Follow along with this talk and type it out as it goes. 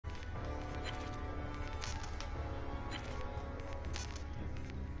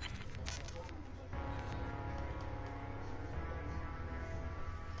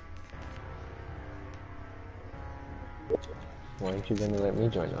Why aren't you gonna let me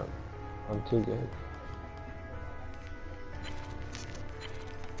join up? I'm too good.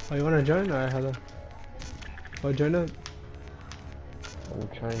 Oh, you wanna join? Alright, hello. Oh, join up. I'm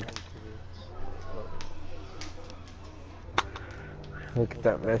trying to. Look at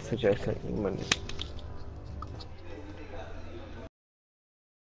that message I sent you Monday.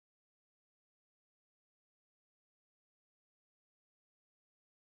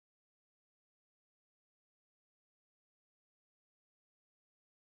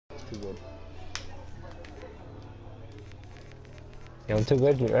 Too good. Yeah, I'm too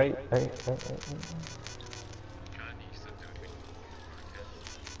good, you're right.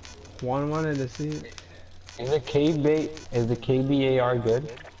 Juan wanted to see it. Is the KBAR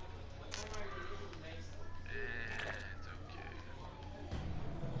good?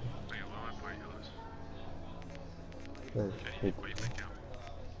 Oh, shit.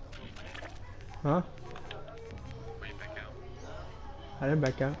 Huh? I didn't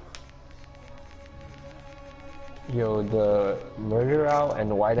back out. Yo, the murder out and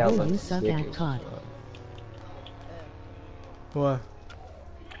the whiteout Oh, you looks suck sick at as COD. fuck. What?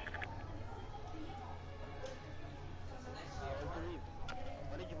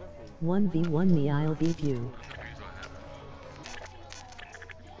 One v one me, I'll beat you.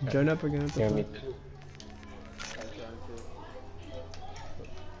 Join up again. What the Yeah, fuck? me too.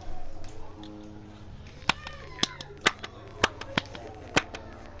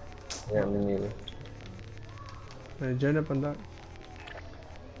 Yeah, me neither. Hey, join up on that.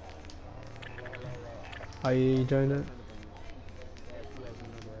 I join it.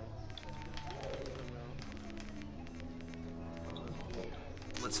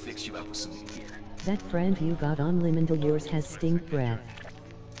 Let's fix you up with some gear. That friend you got on Limendal yours has stink breath.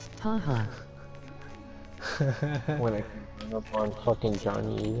 Haha. When I hung up on fucking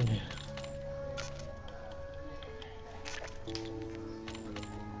Johnny.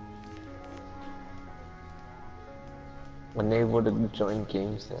 Unable to join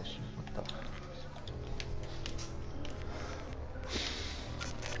game session. What the?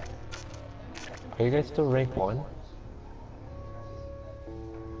 Are you guys still rank 1?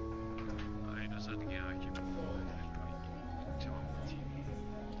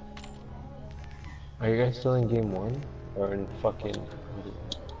 Are you guys still in game 1? Or in fucking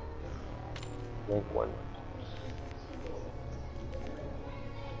rank 1?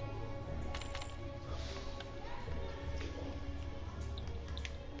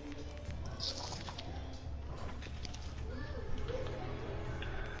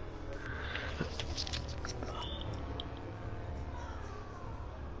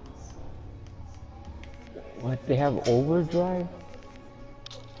 What? They have overdrive?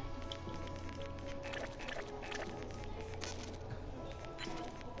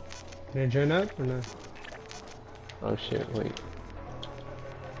 Can I join up or no? Oh shit, wait.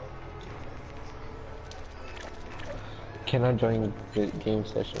 Can I join the game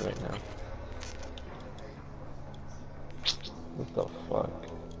session right now? What the fuck?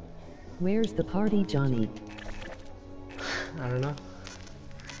 Where's the party, Johnny? I don't know.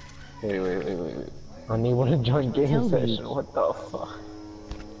 Wait. Unable to join game Tell me. session, what the fuck?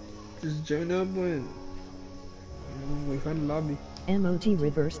 Just join up when we find a lobby. Emoji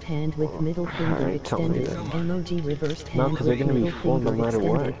reversed hand with middle finger Alright, tell me extended. then. Emoji reversed No, hand 'cause they're with gonna be middle full no finger matter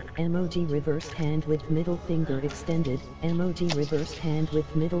what. extended. Emoji reversed hand with middle finger extended. Emoji reversed hand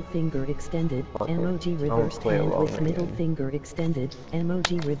with middle finger extended. Okay, Emoji I'll reversed play hand along with middle again. finger extended.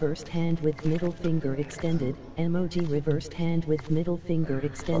 Emoji reversed hand with middle finger extended. Emoji reversed hand with middle finger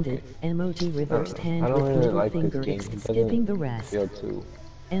extended. Emoji reversed hand I don't with really middle like this finger game. It skipping the doesn't rest. feel too.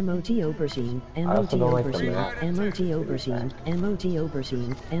 Emoji aubergine, I also emoji don't like the aubergine, map. emoji aubergine, emoji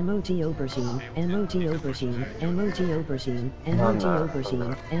aubergine, emoji aubergine, emoji aubergine, emoji aubergine, emoji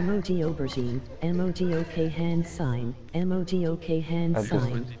aubergine, emoji aubergine, emoji okay hand sign, emoji okay hand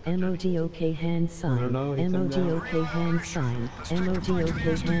sign, emoji okay hand sign, know, he said emoji that. okay hand sign, emoji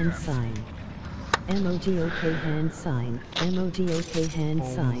okay hand sign. Emoji okay hand sign, emoji okay hand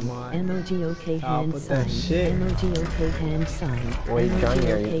Oh sign, my. emoji okay I'll hand put that sign, shit. emoji okay hand sign, Wait, emoji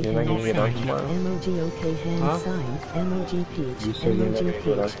Johnny, okay you're not hand gonna get on sign, tomorrow? emoji okay hand Huh? sign, emoji peach, You said you're not emoji gonna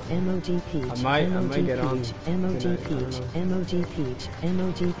get on peach, emoji peach, I might emoji get on. peach, emoji Tonight, I don't peach, know. emoji peach,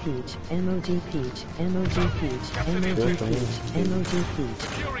 emoji peach, emoji peach, emoji peach, emoji peach, emoji peach.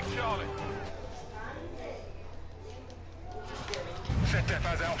 Securing Charlie. Set depth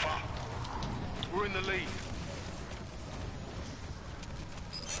as Alpha. We're in the lead.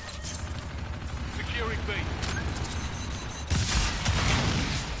 Securing B.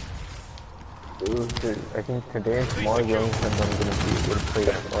 I think today and tomorrow the only times I'm gonna be able to play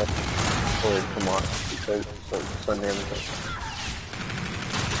that much for tomorrow because it's like Sunday and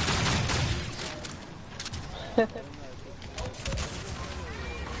You're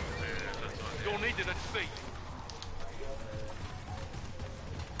needed at sea.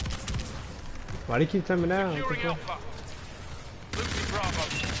 Why do you keep timing out? Securing Alpha. Losing Bravo.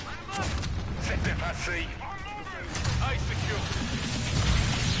 Set them at sea. A secure.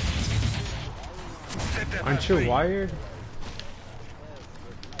 Set them Aren't at you sea. wired?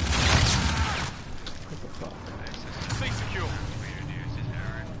 C secure.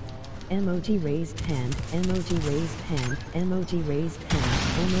 Emoji raised hand, emoji raised hand, emoji raised hand,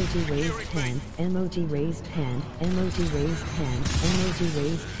 emoji raised hand, emoji raised hand, emoji raised hand, emoji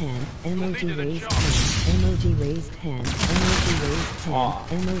raised hand, emoji raised hand, emoji raised hand, emoji raised hand,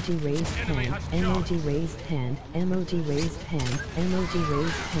 emoji raised hand, emoji raised hand, emoji raised hand, emoji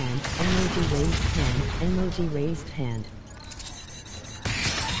raised hand, emoji raised hand, emoji raised hand.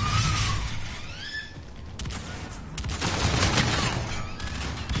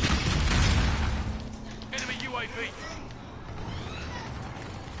 Enemy UAV.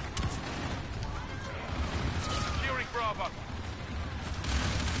 Securing Bravo.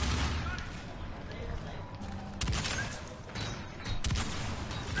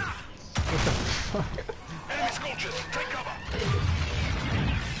 Enemy scorchers, take cover.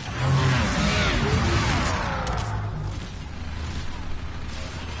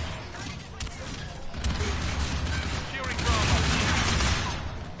 Securing Bravo.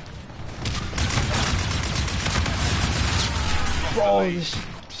 Bro, this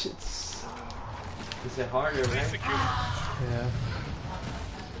shit's... Is it harder, C right? secure. Yeah.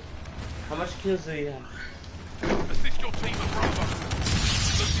 How much kills do you have? Assist your team at Bravo.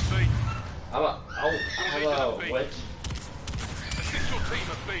 Losing B. How about which? Assist your team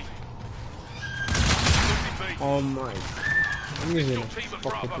at B. Losing B. Oh my... I'm using Your a team at fucking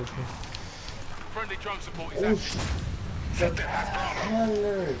Bravo. different... Friendly drone support is Oh, active. Set them at Bravo.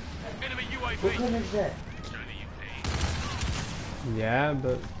 Heller! Enemy What UAV. color is that? Yeah,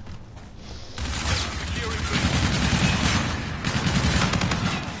 but... Securing B.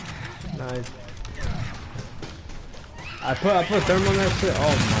 Nice. I put thermal on that shit.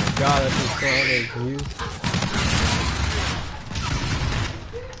 Oh my god, that's just so hard to use.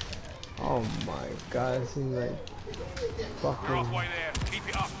 Oh my god, it seems like We're fucking... halfway there. Keep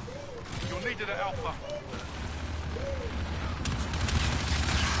it up. You're needed at Alpha.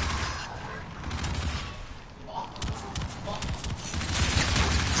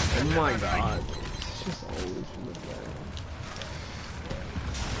 Oh my god. It's just always look bad.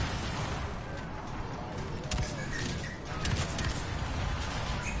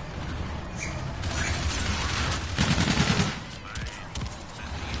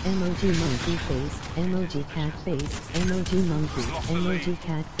 Emoji monkey face, emoji cat face, emoji monkey, emoji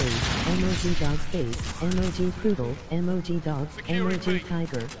cat face, emoji dog face, emoji poodle, emoji dog, emoji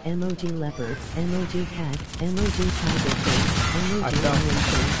tiger, emoji leopard, emoji cat, emoji tiger face, emoji lion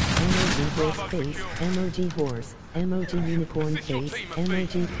face, emoji horse face, emoji horse, emoji unicorn face,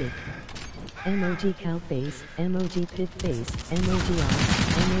 emoji pig. Emoji cow face, emoji pit face, emoji ox,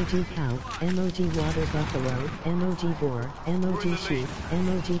 emoji cow, emoji water buffalo, emoji boar, emoji sheep,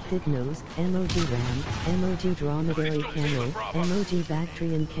 emoji pit nose, emoji ram, emoji dromedary camel, emoji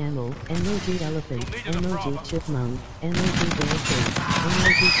Bactrian camel, emoji elephant, emoji chipmunk, emoji bear face,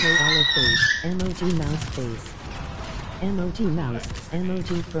 emoji koala face, emoji mouse face. Emoji mouse,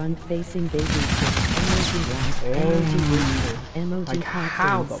 emoji front facing baby chick, emoji rat, emoji rooster, emoji Like,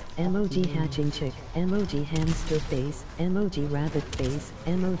 how cock face, the emoji hatching chick, emoji hamster face, emoji rabbit face,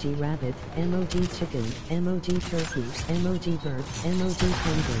 emoji rabbit, emoji chicken, emoji turkey, emoji bird, emoji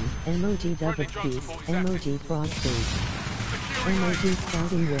penguin, emoji dove's piece, emoji frog face. Emoji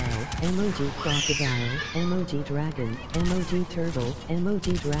spouting well, emoji crocodile, emoji dragon, emoji turtle,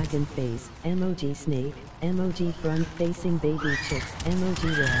 emoji dragon face, emoji snake, emoji front facing baby chick, emoji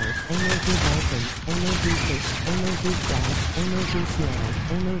whale, emoji dolphin, emoji fish, emoji crab, emoji snail,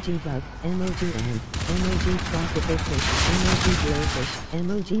 emoji bug, emoji ant, emoji tropical fish, emoji blowfish,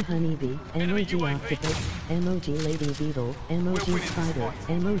 emoji honeybee, emoji octopus, emoji lady beetle, emoji spider,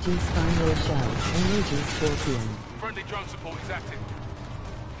 emoji spiral shell, emoji scorpion. Friendly drone support is active.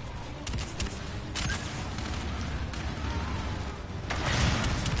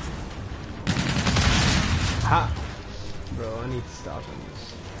 Ha! Bro, I need to stop on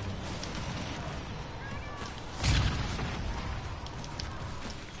this.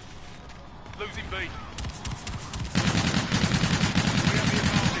 Losing B. We have the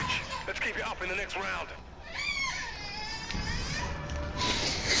advantage. Let's keep it up in the next round.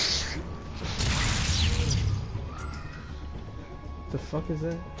 The fuck is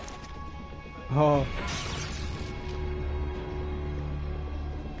that? Oh.